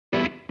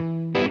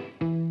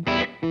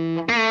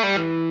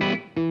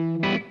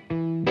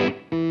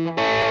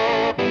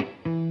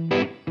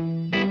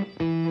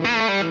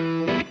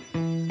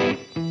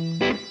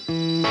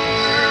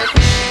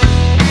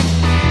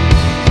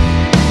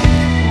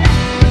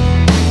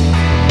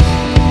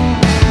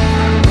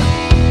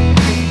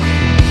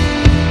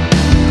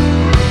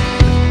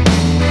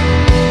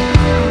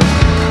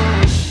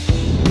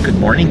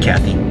morning,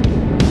 Kathy.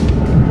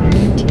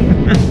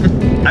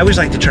 I always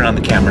like to turn on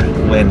the camera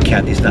when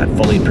Kathy's not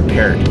fully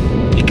prepared,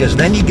 because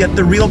then you get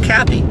the real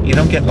Kathy. You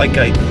don't get like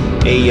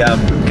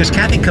because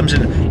Kathy comes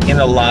in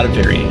a lot of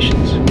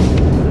variations.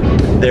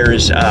 There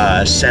is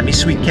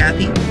semi-sweet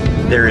Kathy.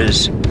 There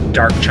is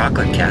dark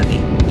chocolate Kathy.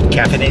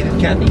 Caffeinated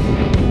Kathy.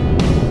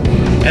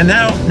 And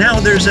now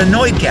there's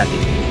annoyed Kathy.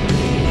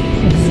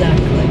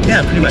 Exactly.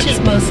 Yeah, pretty much. Which is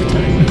most of the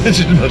time. Which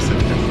is most of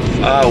the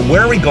time.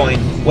 Where are we going?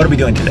 What are we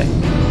doing today?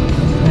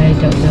 I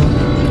don't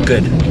know.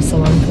 Good. I'm just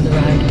along for the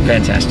ride.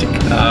 Fantastic.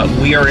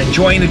 We are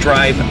enjoying a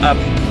drive up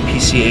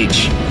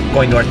PCH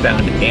going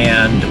northbound,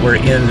 and we're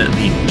in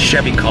the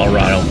Chevy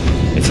Colorado.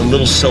 It's a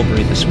little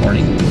silvery this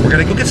morning. We're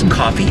gonna go get some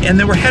coffee, and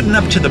then we're heading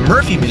up to the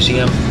Murphy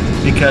Museum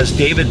because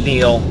David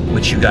Neal,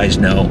 which you guys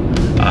know,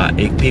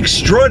 the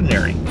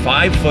extraordinary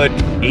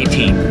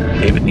 5'18"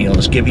 David Neal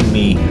is giving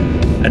me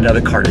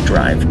another car to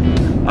drive.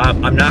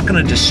 I'm not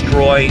gonna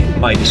destroy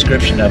my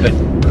description of it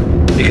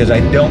because I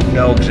don't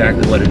know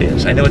exactly what it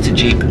is. I know it's a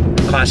Jeep,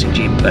 classic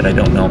Jeep, but I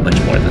don't know much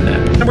more than that.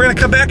 And we're gonna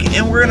come back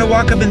and we're gonna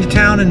walk up into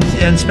town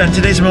and spend,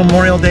 today's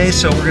Memorial Day,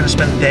 so we're gonna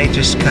spend the day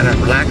just kind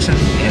of relaxing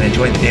and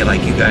enjoying the day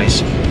like you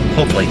guys.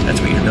 Hopefully that's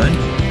what you're doing.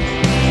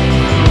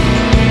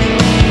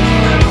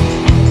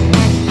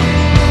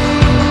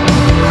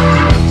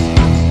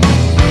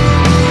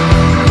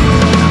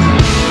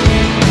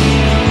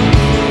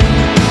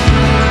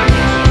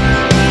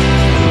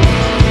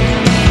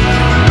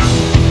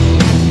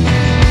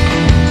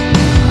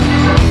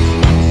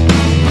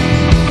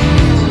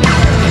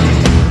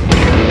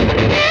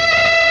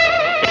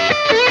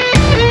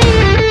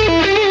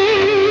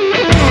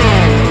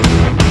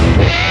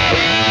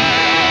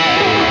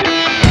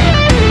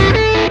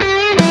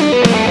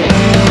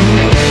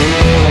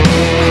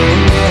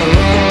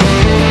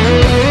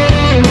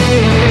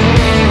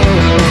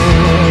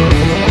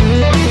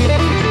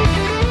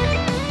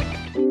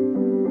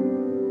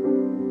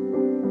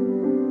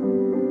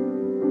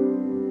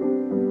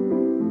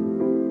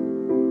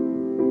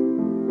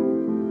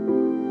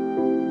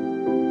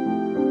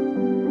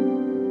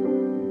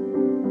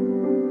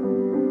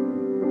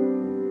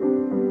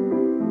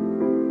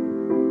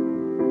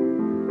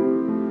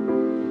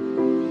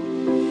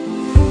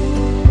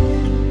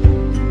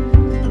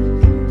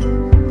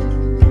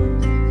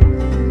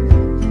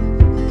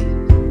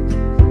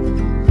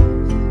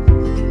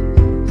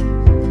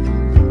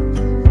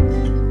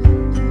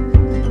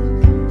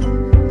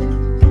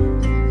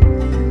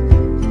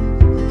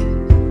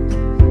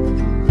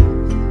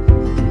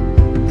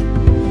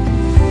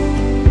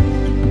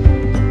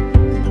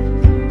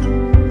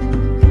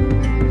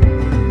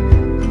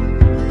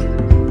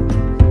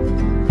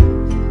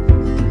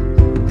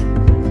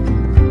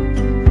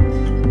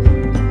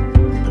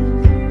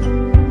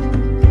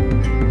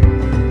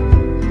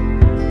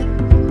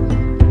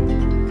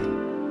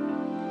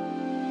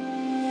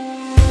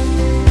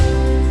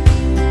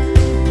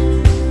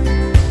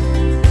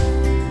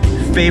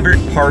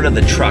 Favorite part of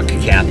the truck,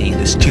 Kathy,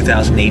 this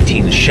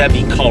 2018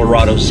 Chevy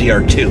Colorado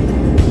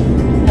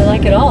ZR2? I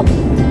like it all.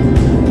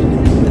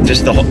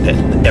 Just the whole,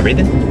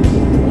 everything?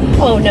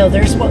 Oh no,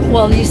 there's one,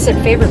 well, you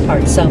said favorite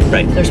part, so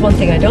right. There's one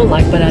thing I don't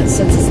like, but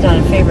since it's not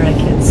a favorite, I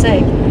can't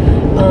say.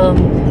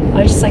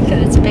 I just like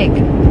that it's big.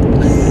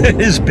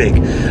 It is big.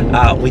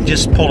 We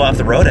just pulled off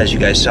the road, as you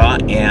guys saw,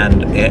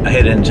 and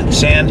headed into the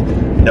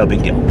sand. No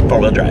big deal.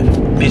 Four-wheel drive.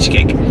 Piece of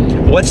cake.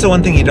 What's the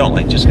one thing you don't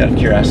like, just out of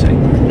curiosity?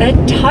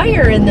 That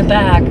tire in the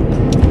back.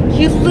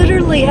 You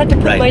literally had to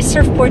put my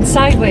surfboard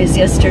sideways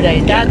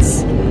yesterday.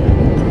 That's,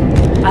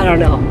 I don't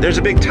know. There's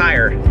a big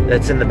tire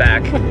that's in the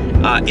back.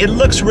 It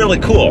looks really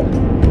cool.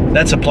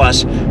 That's a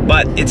plus,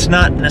 but it's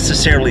not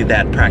necessarily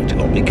that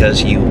practical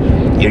because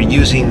you're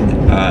using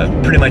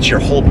pretty much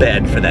your whole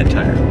bed for that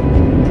tire.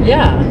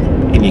 Yeah.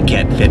 And you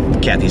can't fit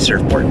Kathy's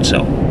surfboard,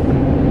 so.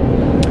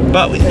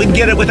 But we can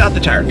get it without the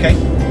tire, okay?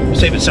 We'll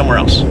save it somewhere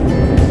else.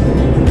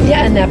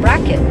 Yeah, and that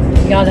bracket.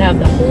 You gotta have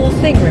the whole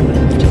thing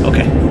removed.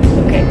 Okay.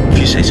 Okay. If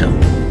you say so.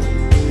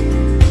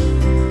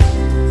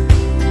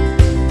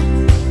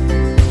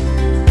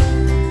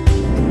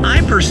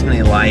 I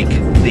personally like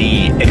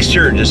the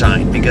exterior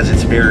design because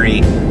it's very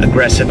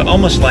aggressive,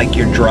 almost like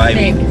you're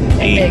driving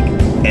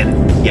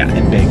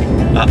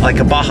like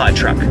a Baja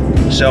truck.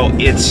 So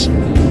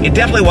it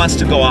definitely wants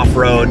to go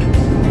off-road.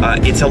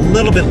 It's a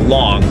little bit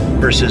long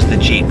versus the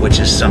Jeep, which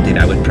is something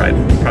I would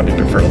probably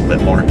prefer a little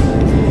bit more.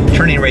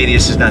 Turning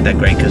radius is not that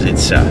great because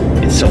it's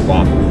so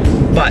long,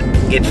 but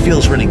it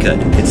feels really good.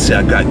 It's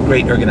got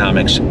great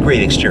ergonomics,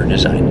 great exterior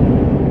design.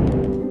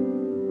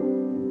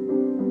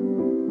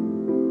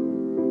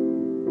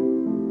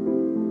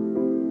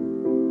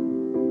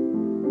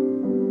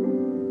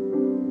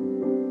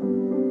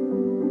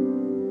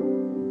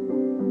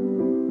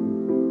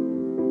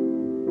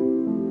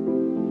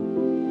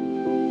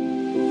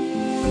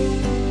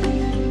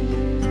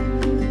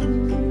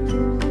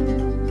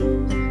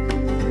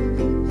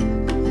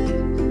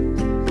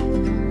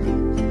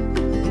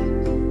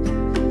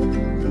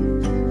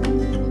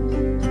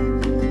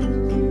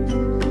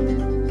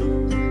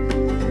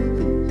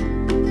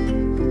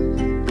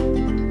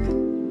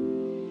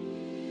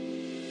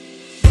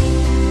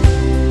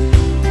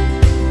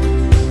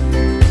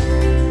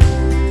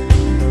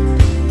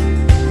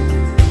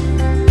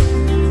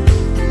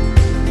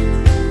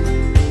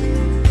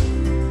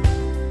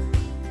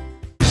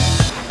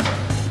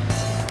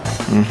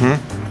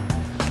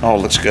 Mm-hmm. Oh,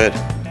 looks good.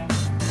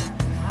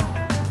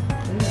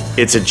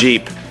 It's a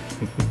Jeep.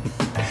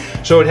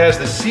 So it has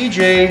the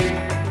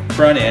CJ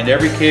front end.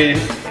 Every kid,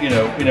 you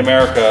know, in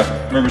America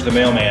remembers the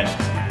mailman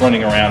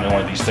running around in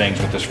one of these things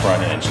with this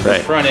front end. So the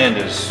front end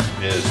is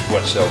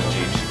what sells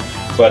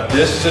Jeeps. But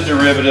this is a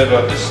derivative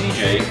of the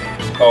CJ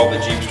called the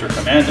Jeepster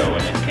Commando,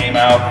 and it came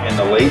out in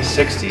the late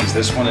 60s.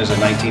 This one is a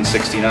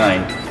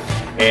 1969,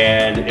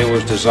 and it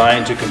was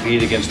designed to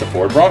compete against the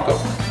Ford Bronco.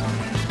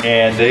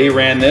 And they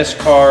ran this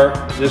car,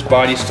 this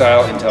body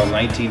style, until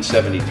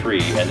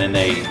 1973, and then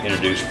they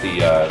introduced the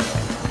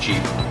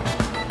Jeep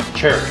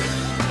Cherokee.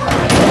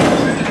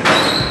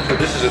 So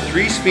this is a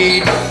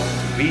 3-speed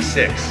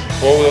V6,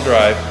 4-wheel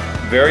drive,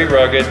 very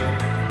rugged.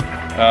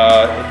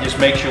 It just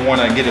makes you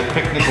want to get a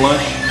picnic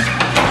lunch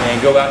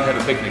and go out and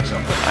have a picnic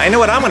someplace. I know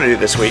what I'm going to do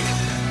this week.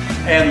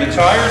 And the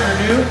tires are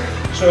new,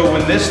 so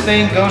when this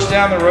thing goes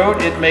down the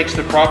road, it makes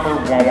the proper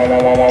wah, wah,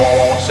 wah, wah,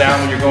 wah, wah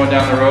sound when you're going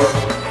down the road.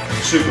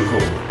 Super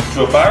cool.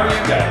 So if I were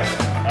you guys,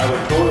 I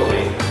would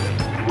totally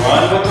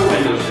run with the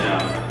windows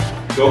down,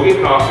 go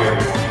get coffee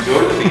every morning, go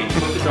to the beach,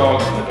 put the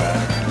dogs in the back,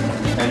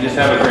 and just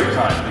have a great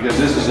time, because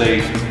this is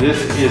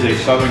a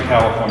Southern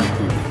California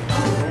cruiser.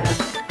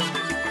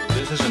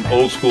 This is an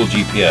old school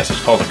GPS.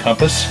 It's called a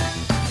compass.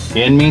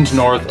 N means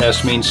north,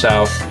 S means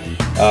south.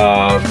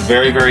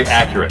 Very, very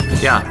accurate.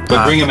 Yeah.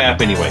 But bring a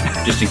map anyway,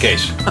 just in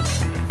case.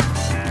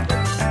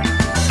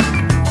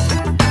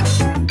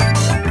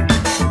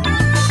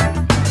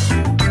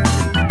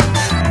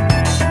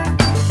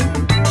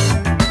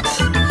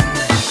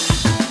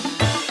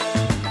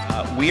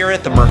 We are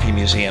at the Murphy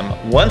Museum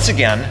once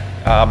again,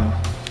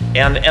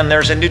 and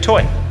there's a new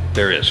toy.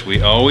 There is.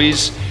 We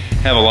always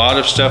have a lot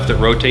of stuff that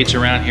rotates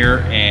around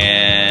here,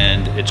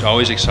 and it's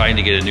always exciting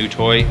to get a new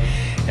toy.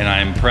 And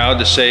I'm proud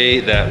to say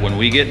that when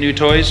we get new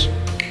toys,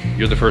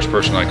 you're the first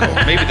person I call,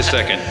 maybe the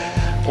second.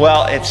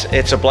 Well,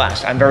 it's a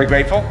blast. I'm very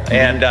grateful.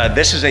 And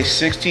this is a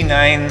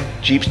 69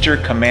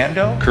 Jeepster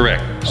Commando?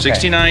 Correct. Okay.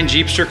 69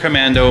 Jeepster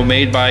Commando,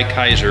 made by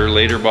Kaiser,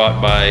 later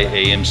bought by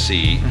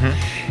AMC.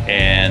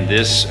 And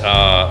this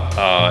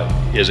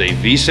is a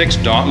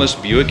V6 Dauntless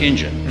Buick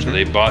engine. So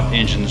they bought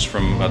engines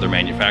from other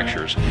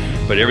manufacturers.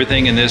 But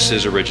everything in this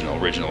is original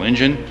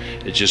engine.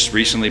 It's just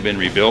recently been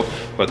rebuilt.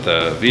 But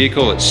the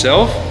vehicle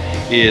itself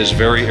is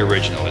very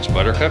original. It's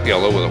buttercup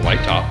yellow with a white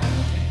top.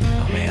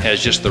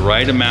 Has just the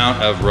right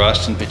amount of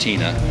rust and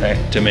patina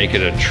to make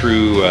it a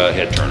true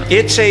head turner.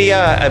 It's a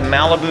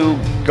Malibu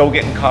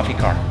go-getting coffee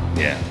car.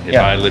 Yeah, if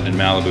I lived in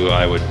Malibu,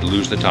 I would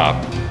lose the top,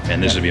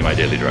 and this would be my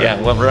daily drive.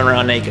 Yeah, well, run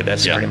around naked.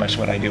 That's pretty much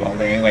what I do all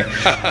day anyway.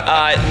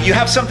 You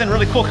have something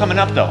really cool coming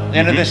up though.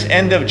 End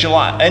of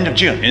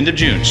June. End of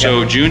June.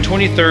 So June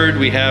 23rd,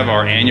 we have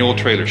our annual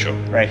trailer show.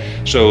 Right.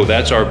 So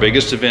that's our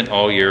biggest event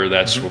all year.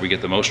 That's where we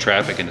get the most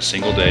traffic in a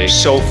single day.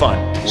 So fun.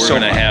 We're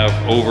going to have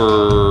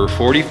over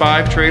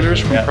 45 trailers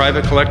from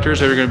private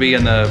collectors that are going to be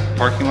in the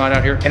parking lot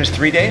out here. And it's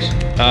 3 days?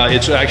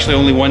 It's actually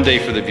only 1 day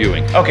for the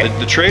viewing. Okay.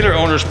 The trailer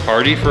owners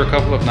party for a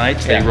couple of nights.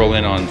 They roll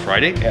in on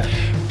Friday.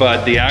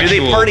 But the actual...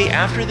 Do they party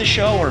after the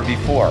show or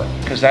before?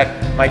 Because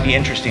that might be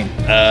interesting.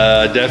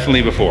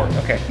 Definitely before.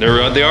 Okay.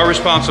 They are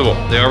responsible.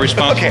 They are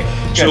responsible.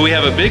 Okay. So we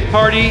have a big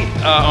party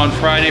on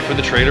Friday for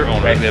the trailer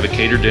owners. We have a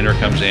catered dinner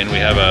comes in. We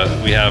have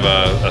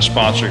a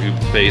sponsor who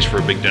pays for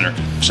a big dinner.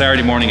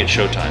 Saturday morning at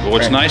showtime. But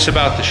what's nice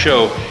about the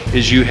show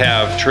is you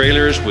have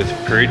trailers with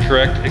period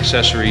correct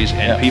accessories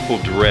and people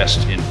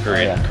dressed in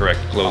period correct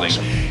clothing.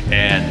 Awesome.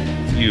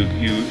 And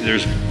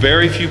there's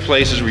very few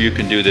places where you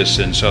can do this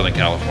in Southern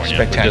California.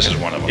 Spectacular. This is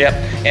one of them. Yep.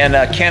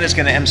 And Ken is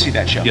going to MC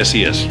that show. Yes,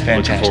 he is. Fantastic.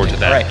 Looking forward to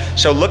that. All right.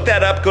 So look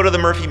that up. Go to the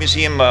Murphy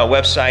Museum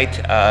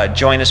website.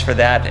 Join us for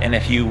that. And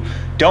if you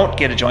don't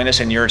get to join us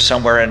and you're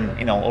somewhere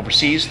in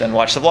overseas, then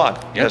watch the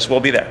vlog because we'll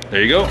be there.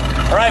 There you go.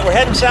 All right, we're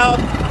heading south.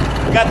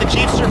 We got the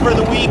Jeepster for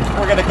the week.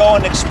 We're going to go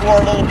and explore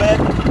a little bit.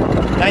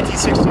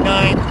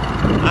 1969.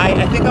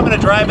 I think I'm going to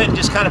drive it and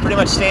just kind of pretty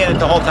much stay in it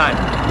the whole time,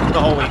 the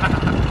whole week.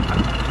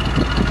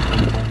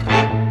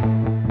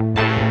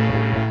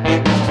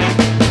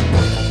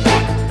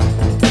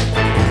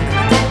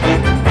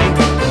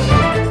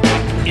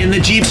 In the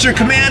Jeepster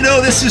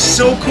Commando, this is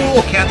so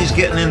cool. Kathy's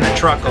getting in the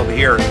truck over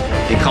here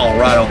in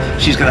Colorado.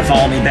 She's gonna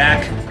follow me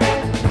back.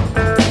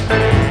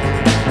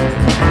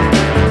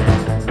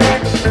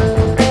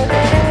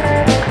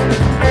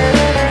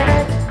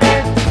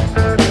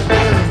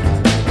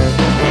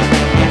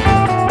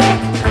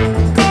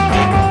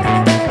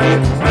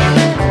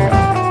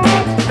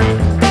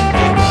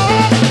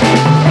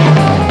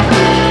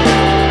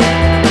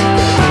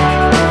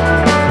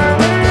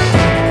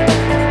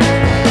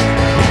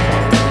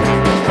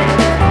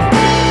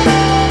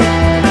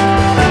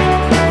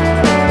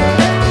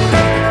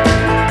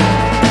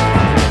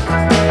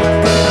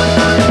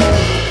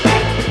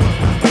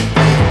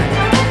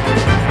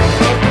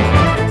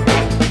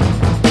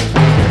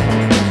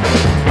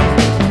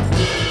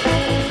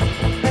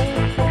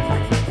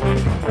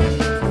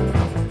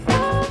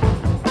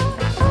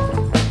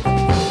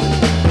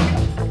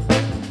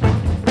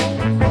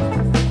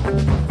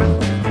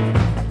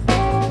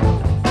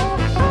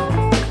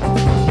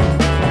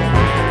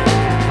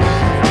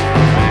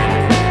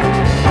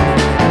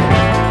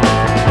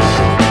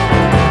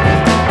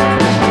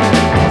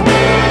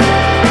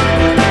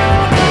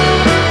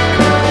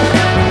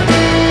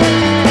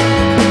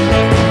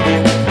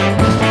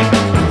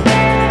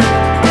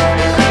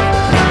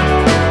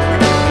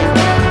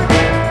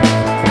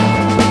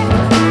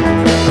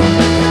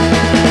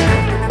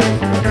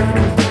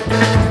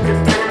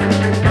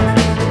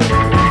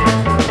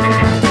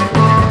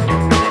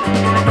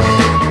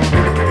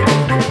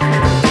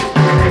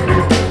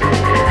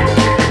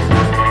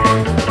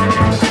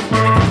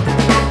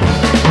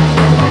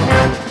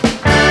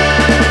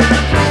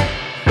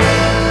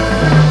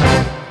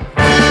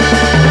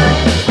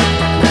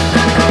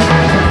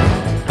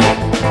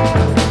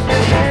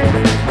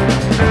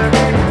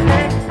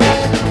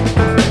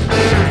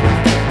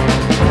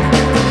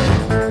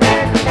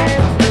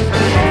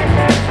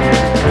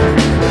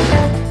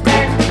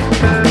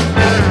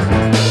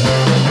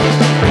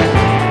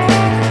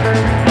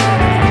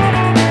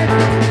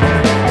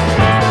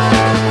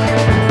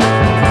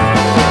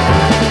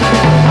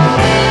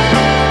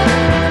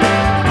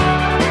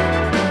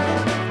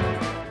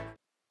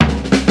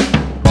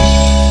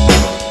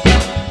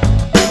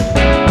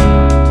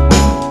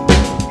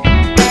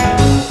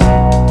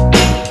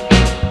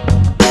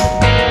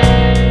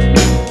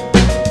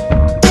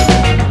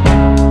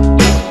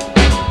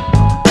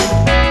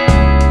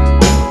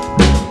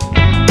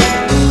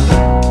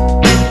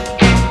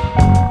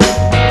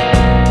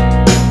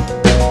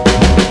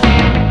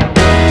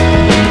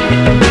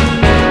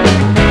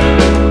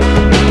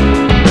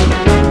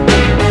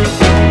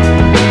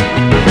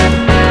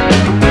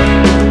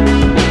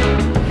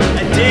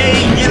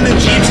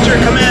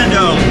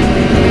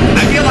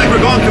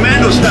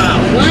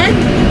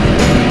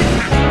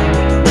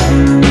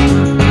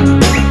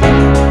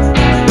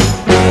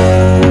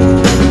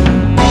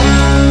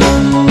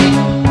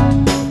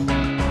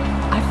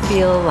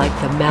 feel like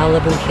the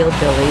Malibu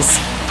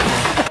hillbillies.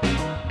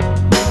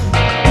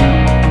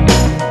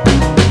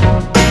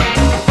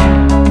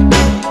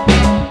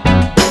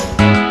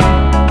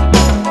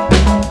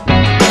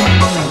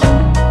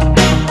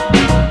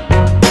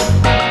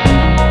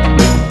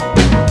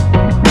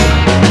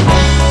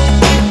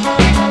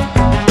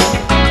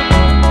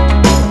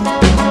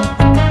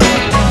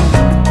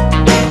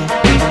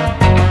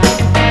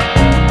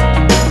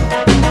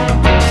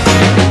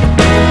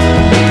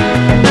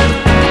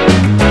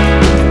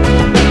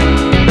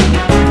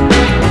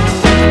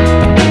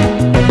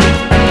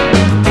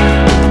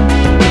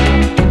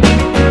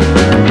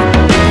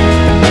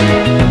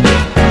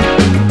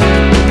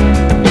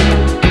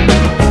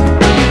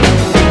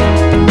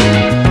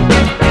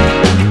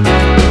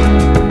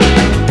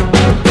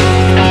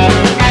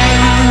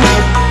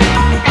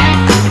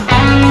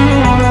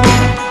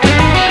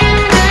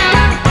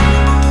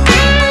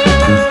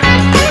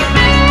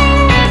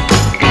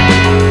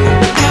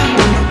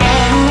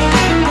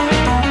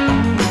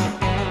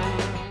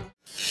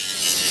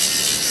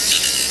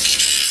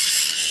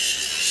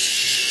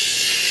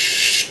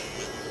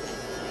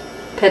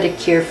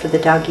 Pedicure for the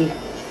doggy.